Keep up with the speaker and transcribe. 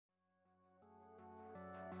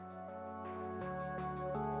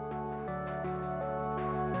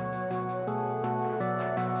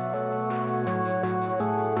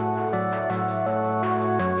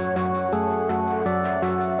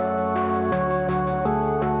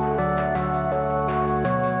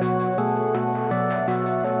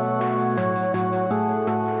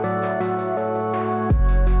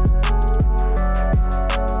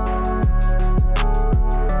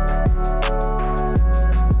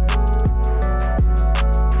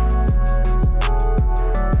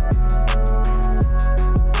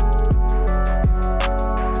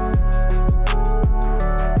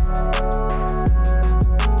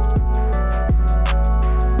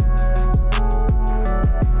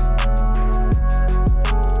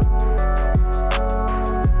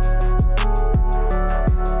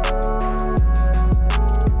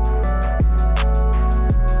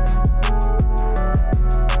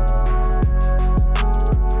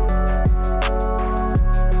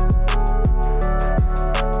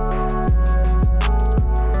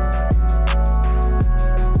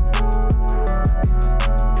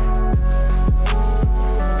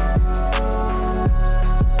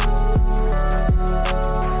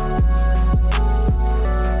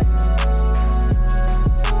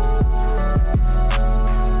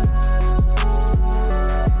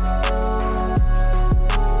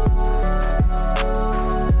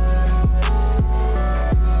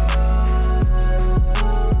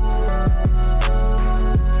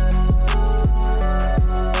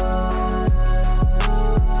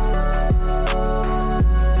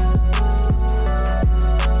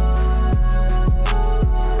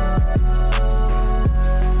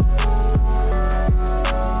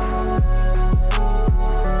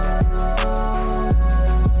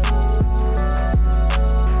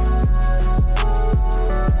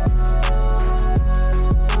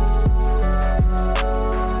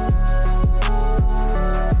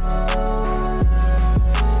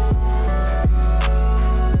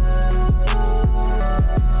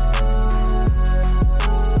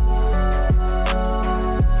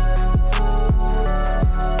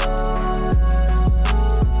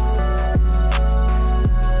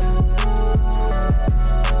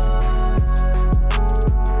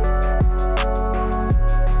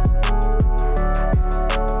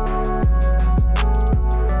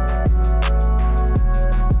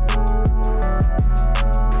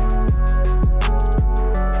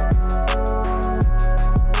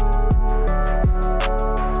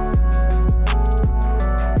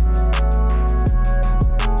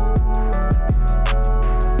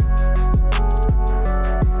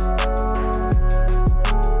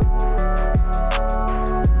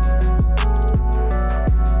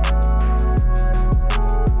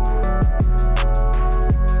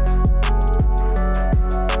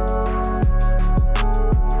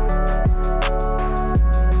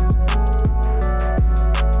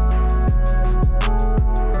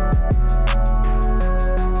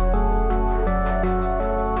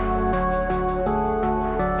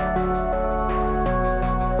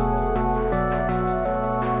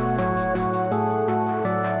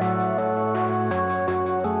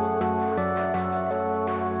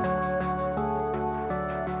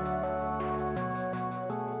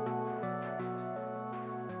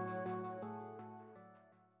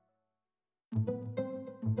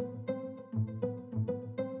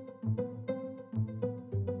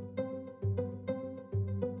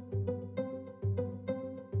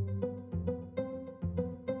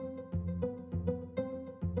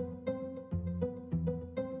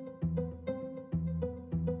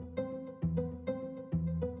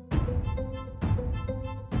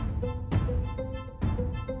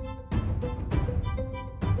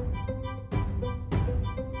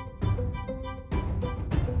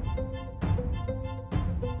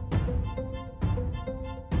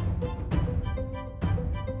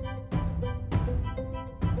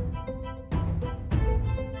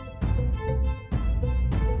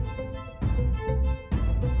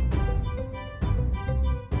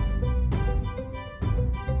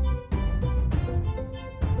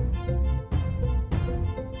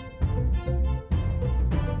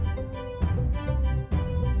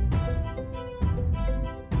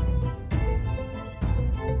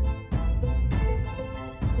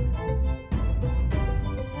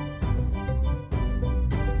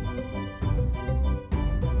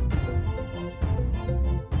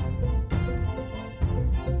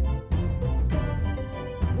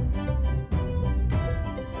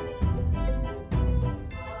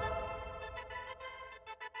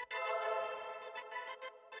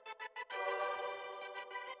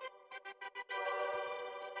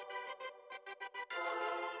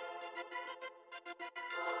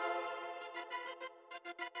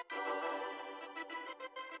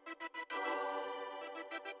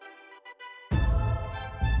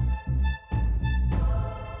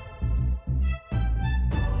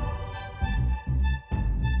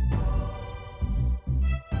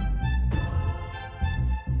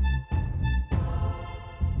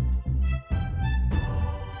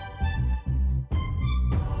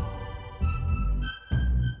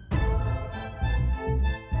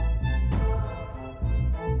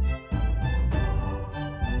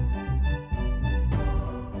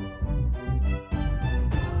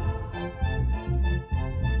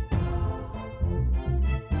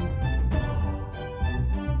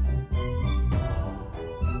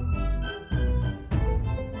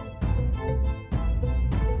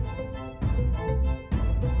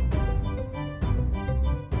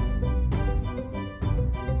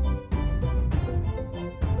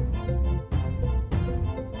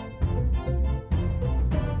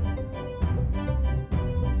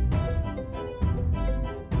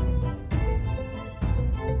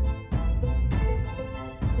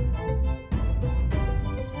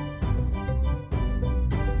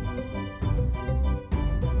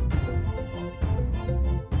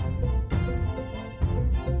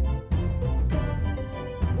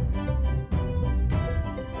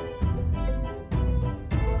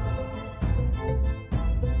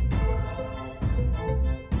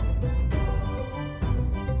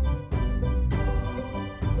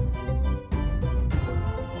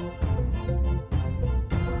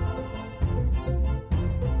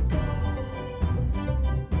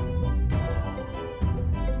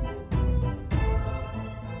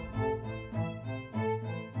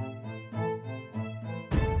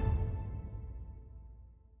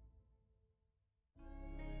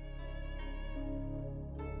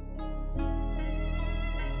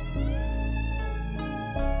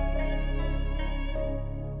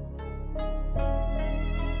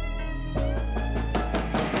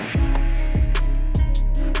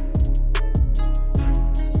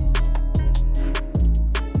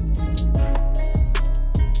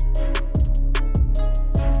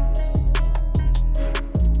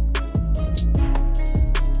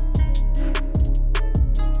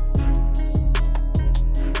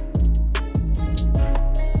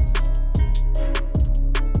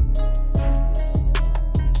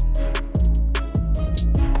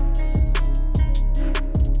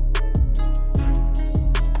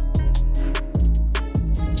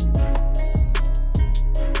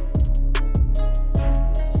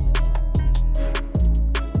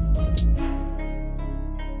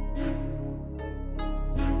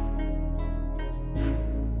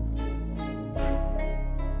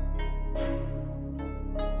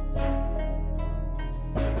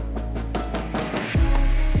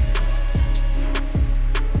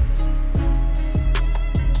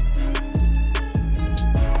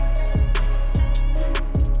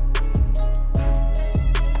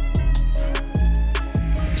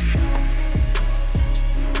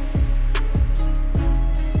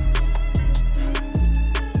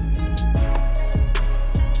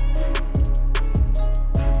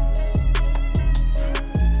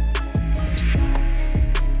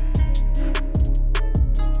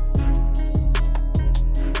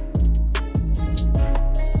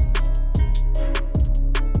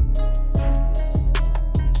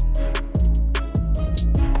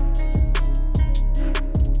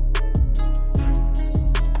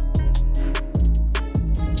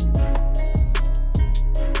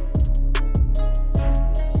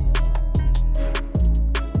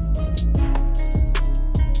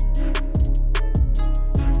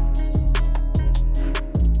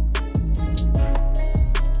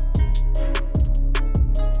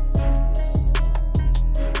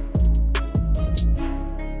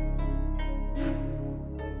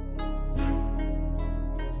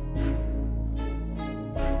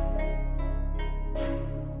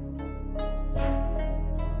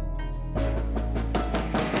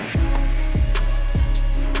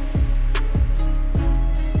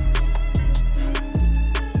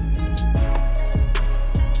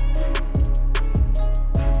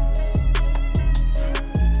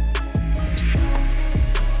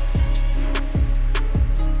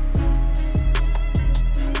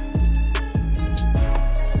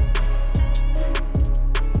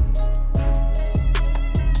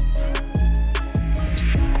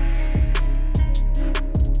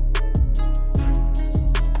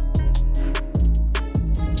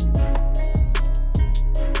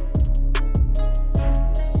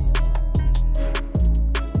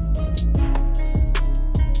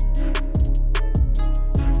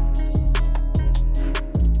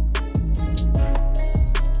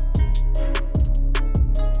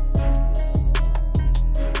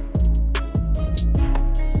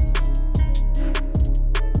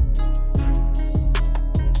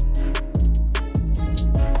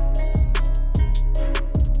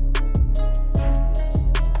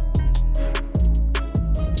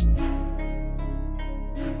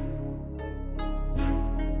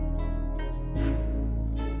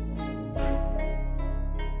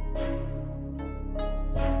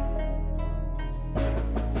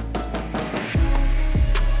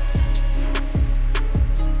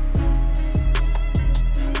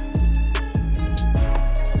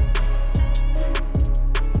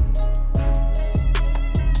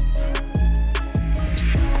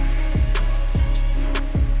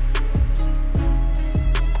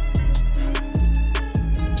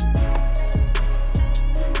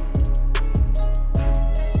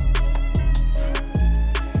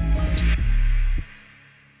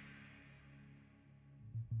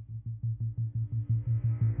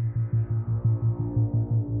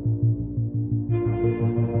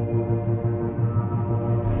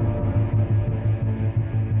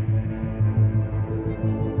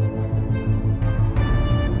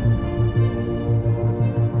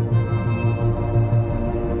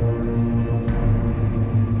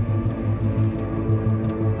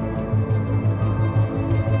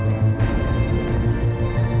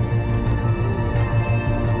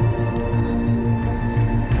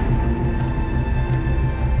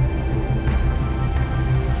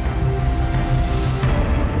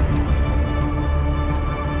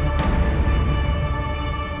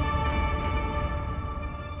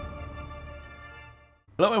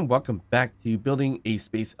Hello and welcome back to Building a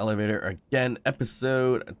Space Elevator again,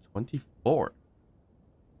 episode 24.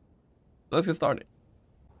 Let's get started.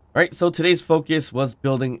 Alright, so today's focus was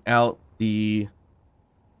building out the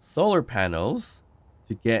solar panels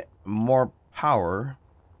to get more power,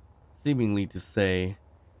 seemingly to say,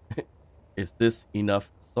 is this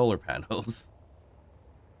enough solar panels?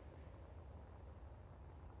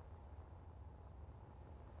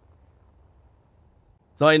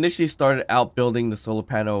 So I initially started out building the solar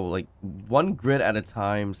panel like one grid at a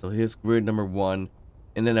time. So here's grid number one,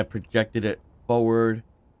 and then I projected it forward,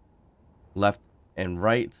 left, and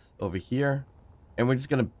right over here. And we're just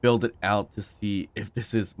gonna build it out to see if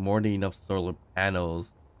this is more than enough solar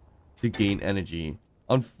panels to gain energy.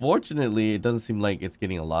 Unfortunately, it doesn't seem like it's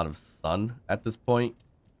getting a lot of sun at this point.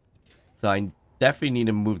 So I definitely need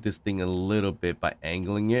to move this thing a little bit by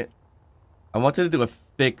angling it. I wanted to do a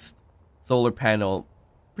fixed solar panel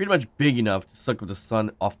pretty much big enough to suck up the sun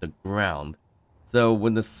off the ground. So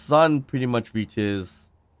when the sun pretty much reaches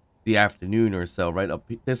the afternoon or so, right up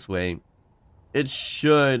this way, it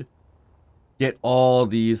should get all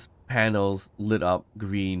these panels lit up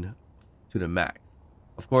green to the max.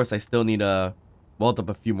 Of course, I still need to weld up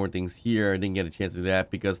a few more things here. I didn't get a chance to do that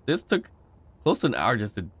because this took close to an hour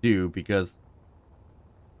just to do because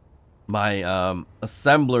my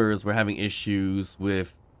assemblers were having issues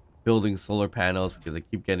with building solar panels because I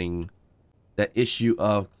keep getting that issue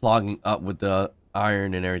of clogging up with the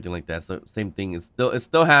iron and everything like that. So same thing, it's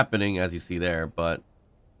still happening as you see there, but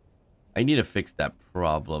I need to fix that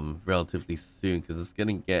problem relatively soon because it's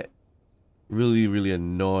gonna get really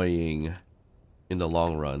annoying in the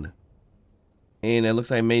long run. And it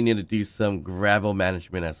looks like I may need to do some gravel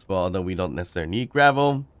management as well, although we don't necessarily need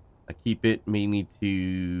gravel. I keep it mainly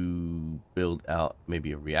to build out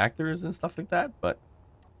maybe reactors and stuff like that, but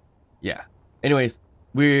yeah. Anyways,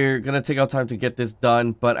 we're gonna take our time to get this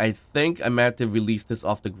done, but I think I might have to release this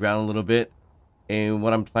off the ground a little bit. And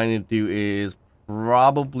what I'm planning to do is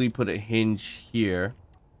probably put a hinge here,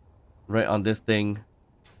 right on this thing,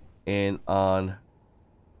 and on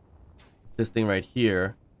this thing right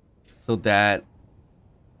here, so that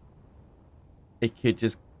it could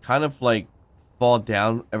just kind of like fall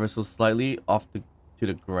down ever so slightly off to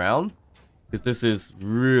the ground, because this is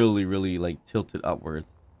really like tilted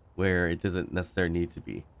upwards where it doesn't necessarily need to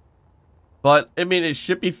be. But I mean, it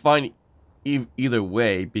should be fine either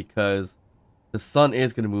way because the sun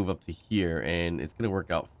is going to move up to here and it's going to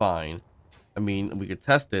work out fine. I mean, we could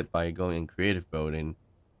test it by going in creative mode and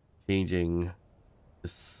changing the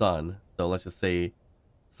sun. So let's just say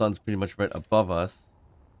sun's pretty much right above us.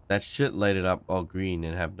 That should light it up all green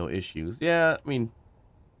and have no issues. Yeah, I mean,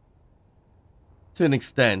 to an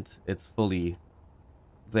extent, it's fully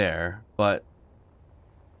there, but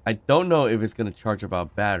I don't know if it's going to charge up our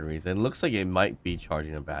batteries. It looks like it might be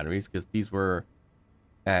charging the batteries because these were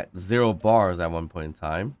at 0 bars at one point in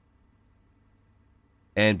time.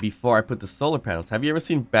 And before I put the solar panels, have you ever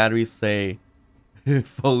seen batteries say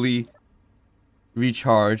fully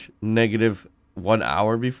recharge -1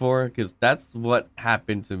 hour before? Because that's what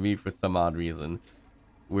happened to me for some odd reason,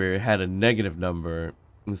 where it had a negative number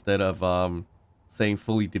instead of saying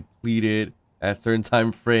fully depleted at a certain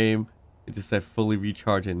time frame. It just said fully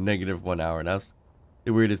recharged in -1 hour. That's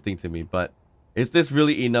the weirdest thing to me. But is this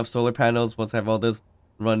really enough solar panels once I have all this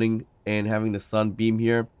running and having the sun beam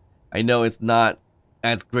here? I know it's not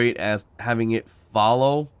as great as having it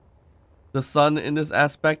follow the sun in this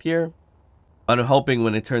aspect here. But I'm hoping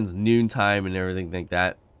when it turns noontime and everything like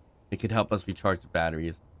that, it could help us recharge the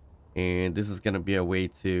batteries. And this is going to be a way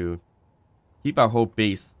to keep our whole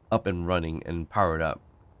base up and running and powered up.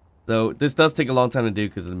 So this does take a long time to do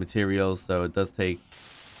because of the materials. So it does take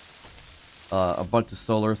a bunch of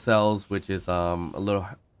solar cells, which is a little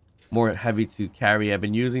more heavy to carry. I've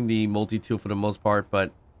been using the multi-tool for the most part,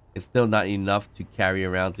 but it's still not enough to carry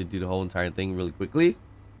around to do the whole entire thing really quickly.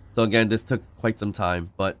 So again, this took quite some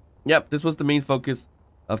time. But yep, this was the main focus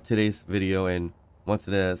of today's video, and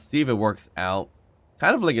wanted to see if it works out.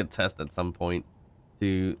 Kind of like a test at some point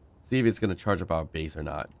to see if it's going to charge up our base or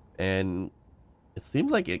not. And it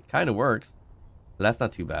seems like it kind of works. So that's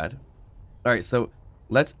not too bad. All right, so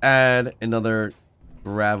let's add another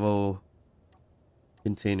gravel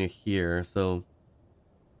container here. So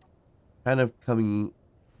kind of coming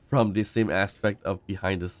from the same aspect of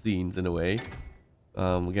behind the scenes in a way.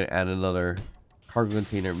 We're going to add another cargo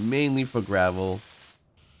container mainly for gravel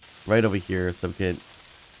right over here so we can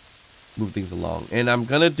move things along. And I'm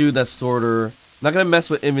going to do that sorter. I'm not going to mess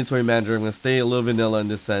with inventory manager. I'm going to stay a little vanilla in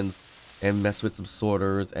this sense and mess with some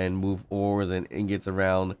sorters and move ores and ingots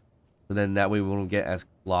around. So then that way we won't get as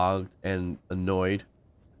clogged and annoyed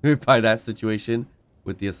by that situation.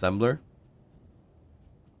 with the assembler.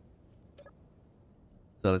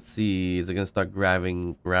 So let's see, is it gonna start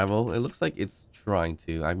grabbing gravel? It looks like it's trying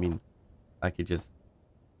to. I mean, I could just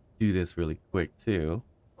do this really quick too.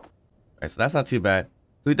 Alright, so that's not too bad.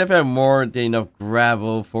 So we definitely have more than enough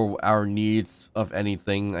gravel for our needs of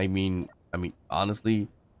anything. I mean, honestly,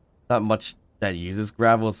 not much that uses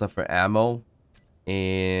gravel except for ammo.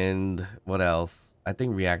 And what else? I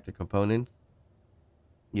think reactor components.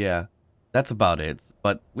 Yeah, that's about it.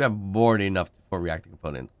 But we have more than enough for reactor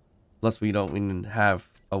components. Plus, we don't even have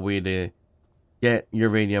a way to get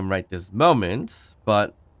uranium right this moment.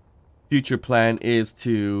 But future plan is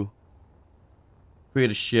to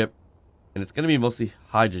create a ship. And it's going to be mostly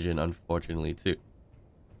hydrogen, unfortunately, too.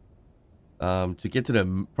 To get to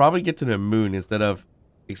the... Probably get to the moon instead of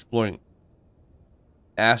exploring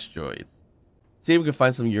asteroids. See if we can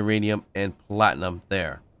find some uranium and platinum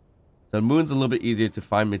there. So the moon's a little bit easier to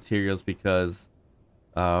find materials because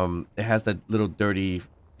it has that little dirty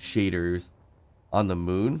shaders on the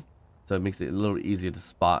moon. So it makes it a little easier to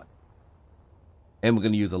spot. And we're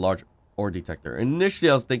going to use a large ore detector. Initially,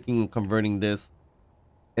 I was thinking of converting this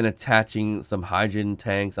and attaching some hydrogen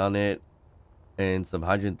tanks on it and some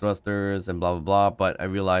hydrogen thrusters and blah, blah, blah. But I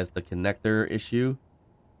realized the connector issue,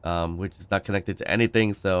 which is not connected to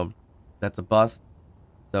anything. So that's a bust.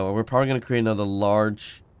 So we're probably going to create another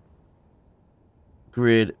large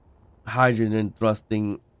grid hydrogen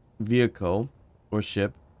thrusting vehicle or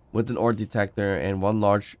ship with an ore detector and one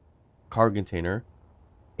large cargo container.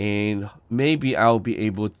 And maybe I'll be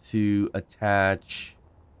able to attach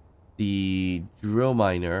the drill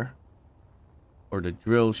miner or the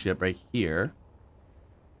drill ship right here,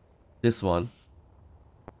 this one,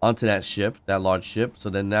 onto that ship, that large ship. So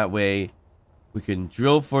then that way we can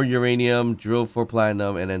drill for uranium, drill for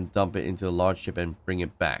platinum, and then dump it into a large ship and bring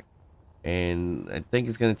it back. And I think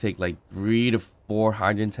it's going to take like 3 to 4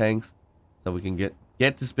 hydrogen tanks so we can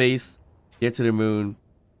get to space, get to the moon,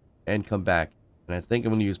 and come back. And I think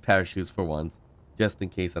I'm going to use parachutes for once, just in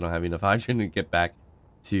case I don't have enough hydrogen to get back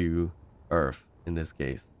to Earth in this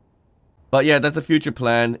case. But yeah, that's a future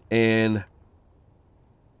plan, and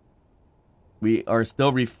we are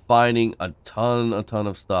still refining a ton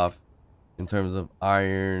of stuff in terms of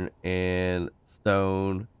iron and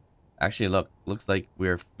stone. Actually, looks like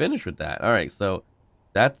we're finished with that. All right, so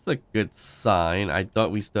that's a good sign. I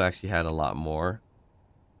thought we still actually had a lot more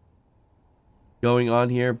going on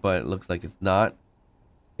here, but it looks like it's not.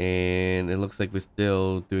 And it looks like we're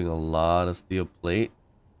still doing a lot of steel plate,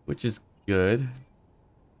 which is good.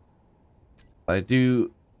 I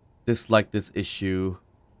do dislike this issue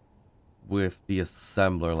with the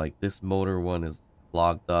assembler. Like, this motor one is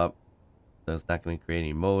clogged up, so it's not going to create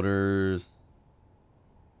any motors.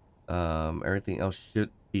 Everything else should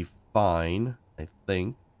be fine, I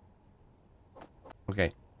think. Okay,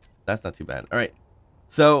 that's not too bad. All right,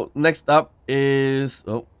 so next up is,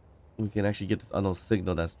 oh, we can actually get this unknown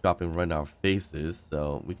signal that's dropping right in our faces,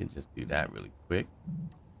 so we can just do that really quick.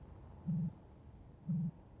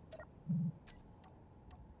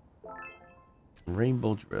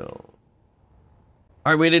 Rainbow drill.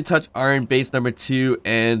 All right, we did touch iron base number 2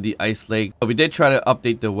 and the ice lake, but we did try to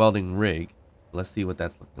update the welding rig. Let's see what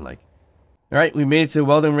that's looking like. All right, we made it to the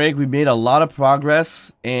welding rig. We made a lot of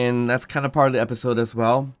progress, and that's kind of part of the episode as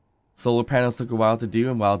well. Solar panels took a while to do,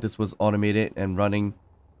 and while this was automated and running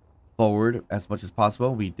forward as much as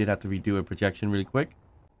possible, we did have to redo a projection really quick,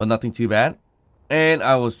 but nothing too bad. And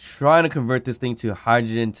I was trying to convert this thing to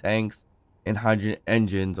hydrogen tanks and hydrogen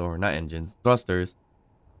engines, or not engines, thrusters,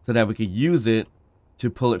 so that we could use it to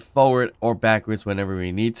pull it forward or backwards whenever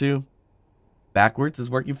we need to. Backwards is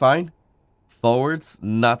working fine. Forwards,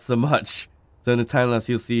 not so much. So in the time lapse,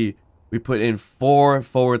 you'll see we put in 4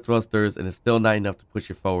 forward thrusters, and it's still not enough to push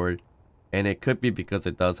it forward. And it could be because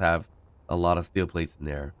it does have a lot of steel plates in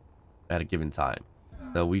there at a given time.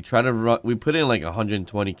 So we try to run, we put in like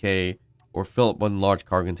 120k or fill up one large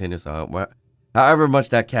cargo container. So however much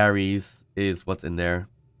that carries is what's in there.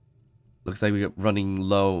 Looks like we're running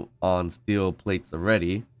low on steel plates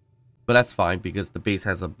already, but that's fine because the base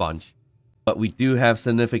has a bunch. But we do have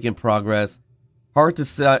significant progress. Hard to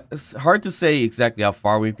say exactly how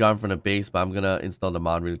far we've gone from the base, but I'm gonna install the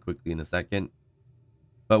mod really quickly in a second.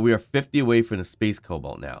 But we are 50 away from the space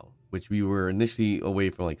cobalt now, which we were initially away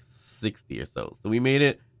from like 60 or so. So we made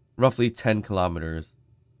it roughly 10 kilometers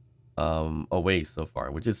away so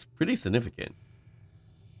far, which is pretty significant.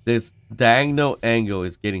 This diagonal angle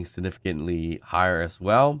is getting significantly higher as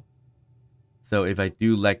well. So if I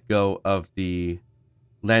do let go of the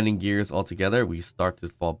landing gears altogether, we start to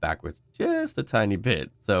fall backwards just a tiny bit.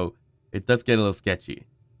 So it does get a little sketchy.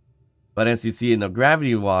 But as you see in the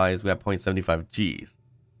gravity wise, we have 0.75 Gs.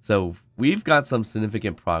 So we've got some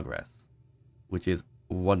significant progress, which is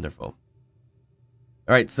wonderful.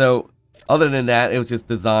 All right, so other than that, it was just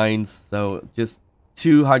designs. So just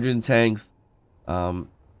 2 hydrogen tanks,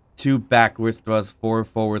 2 backwards thrusts, 4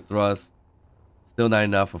 forward thrusts. Still not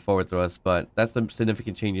enough for forward thrust, but that's the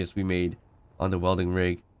significant changes we made on the welding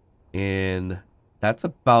rig. And that's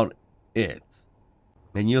about it.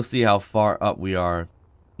 And you'll see how far up we are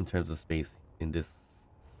in terms of space in this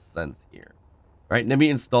sense here. All right, let me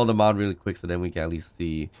install the mod really quick so then we can at least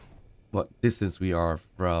see what distance we are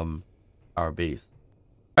from our base.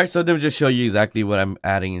 All right, so let me just show you exactly what I'm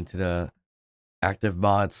adding into the active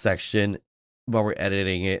mods section while we're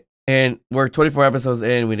editing it. And we're 24 episodes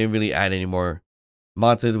in. We didn't really add any more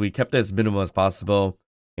mods. We kept it as minimal as possible.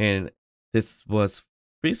 And this was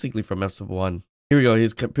basically from episode 1. Here we go.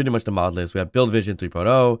 Here's pretty much the mod list. We have Build Vision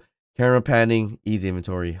 3.0, camera panning, easy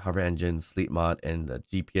inventory, hover engine, sleep mod, and the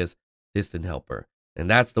GPS distant helper. And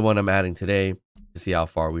that's the one I'm adding today to see how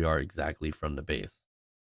far we are exactly from the base.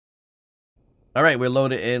 All right, we're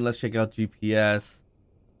loaded in. Let's check out GPS.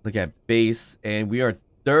 Look at base, and we are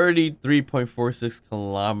 33.46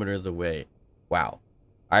 kilometers away. Wow.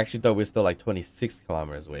 I actually thought we were still like 26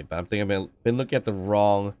 kilometers away, but I'm thinking I've been looking at the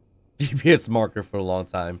wrong GPS marker for a long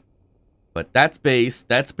time. But that's base.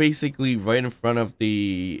 That's basically right in front of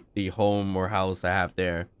the home or house I have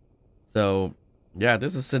there. So, yeah,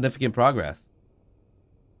 this is significant progress.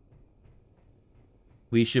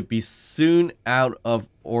 We should be soon out of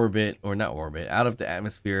orbit, or not orbit, out of the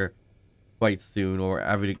atmosphere quite soon, or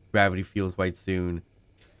gravity field quite soon.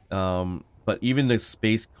 But even the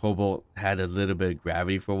space cobalt had a little bit of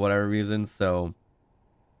gravity for whatever reason, so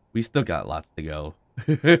we still got lots to go.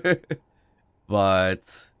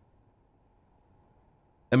 But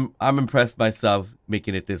I'm impressed myself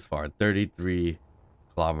making it this far, 33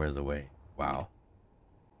 kilometers away. Wow.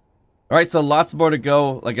 All right, so lots more to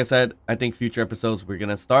go. Like I said, I think future episodes we're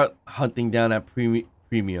gonna start hunting down that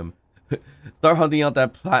premium. Start hunting out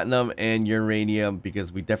that platinum and uranium,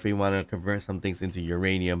 because we definitely want to convert some things into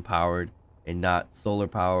uranium powered and not solar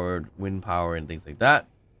powered, wind power, and things like that.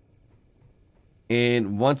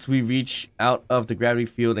 And once we reach out of the gravity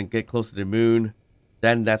field and get close to the moon,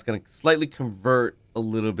 then that's going to slightly convert a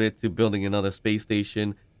little bit to building another space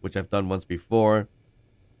station, which I've done once before.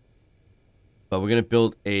 But we're going to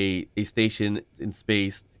build a station in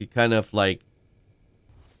space to kind of like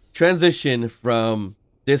transition from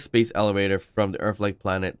this space elevator from the Earth-like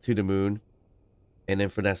planet to the moon, and then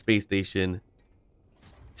for that space station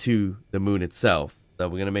to the moon itself. So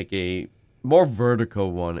we're gonna make a more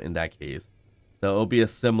vertical one in that case. So it'll be a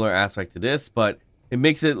similar aspect to this, but it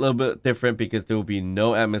makes it a little bit different because there will be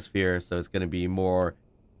no atmosphere. So it's gonna be more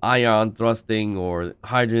ion thrusting or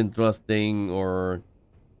hydrogen thrusting or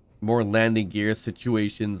more landing gear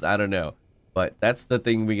situations. I don't know, but that's the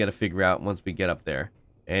thing we gotta figure out once we get up there,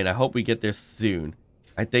 and I hope we get there soon.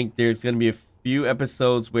 I think there's going to be a few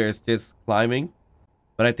episodes where it's just climbing,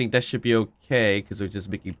 but I think that should be okay because we're just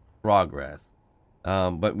making progress.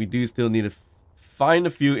 But we do still need to find a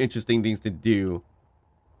few interesting things to do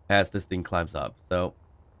as this thing climbs up. So,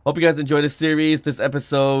 hope you guys enjoyed this series, this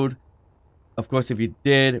episode. Of course, if you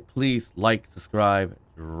did, please like, subscribe,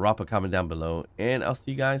 drop a comment down below, and I'll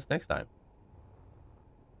see you guys next time.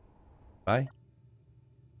 Bye.